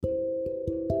Hi,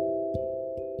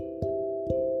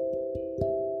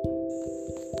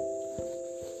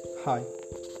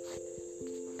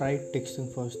 try texting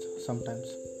first sometimes.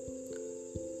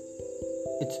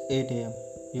 It's 8 am.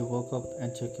 You woke up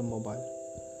and check your mobile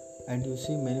and you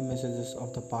see many messages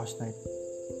of the past night.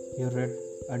 You read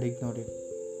and ignored it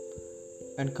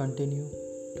and continue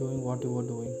doing what you were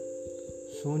doing.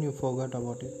 Soon you forgot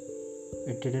about it.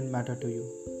 It didn't matter to you,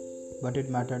 but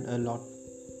it mattered a lot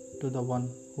to the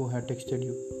one who had texted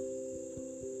you.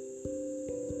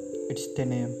 It's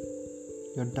 10 am.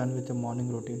 You're done with your morning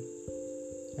routine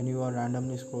and you are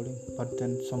randomly scrolling, but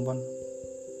then someone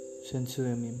sends you a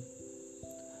meme,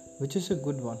 which is a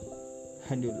good one,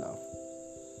 and you laugh.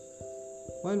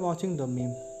 While watching the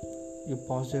meme, you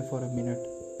pause there for a minute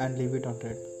and leave it on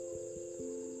read.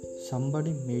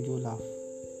 Somebody made you laugh.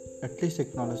 At least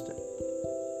acknowledge that.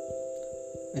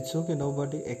 It's okay,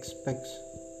 nobody expects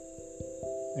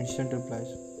instant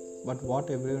replies, but what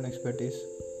everyone expects is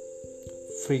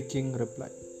freaking reply.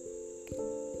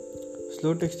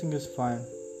 Slow texting is fine.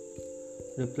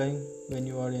 Replying when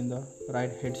you are in the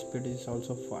right headspace is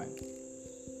also fine.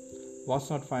 What's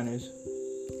not fine is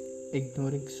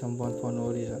ignoring someone for no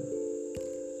reason.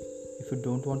 If you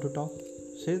don't want to talk,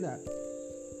 say that.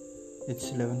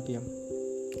 It's 11 pm.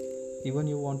 Even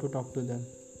you want to talk to them,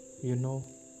 you know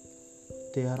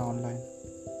they are online.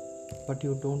 But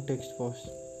you don't text first.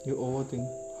 You overthink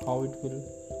how it will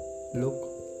look,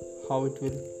 how it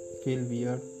will feel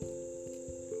weird,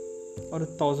 or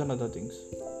 1,000 other things.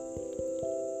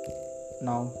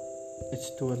 Now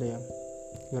it's 12 am.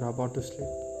 You're about to sleep.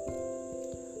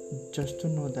 Just to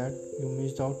know that you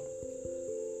missed out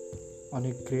on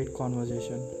a great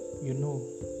conversation. You know,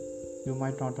 you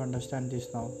might not understand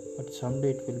this now, but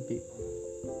someday it will be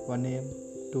 1 am,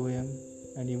 2 am,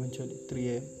 and eventually 3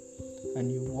 am, and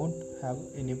you won't have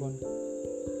anyone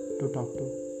to talk to.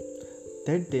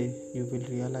 That day, you will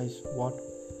realize what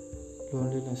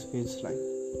loneliness feels like.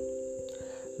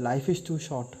 Life is too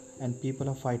short, and people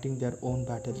are fighting their own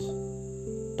battles.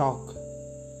 Talk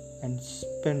and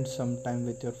spend some time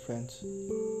with your friends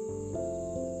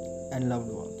and loved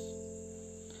ones.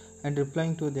 And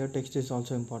replying to their text is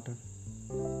also important.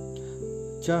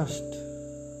 Just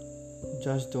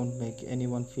don't make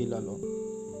anyone feel alone.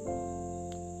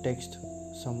 Text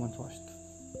someone first.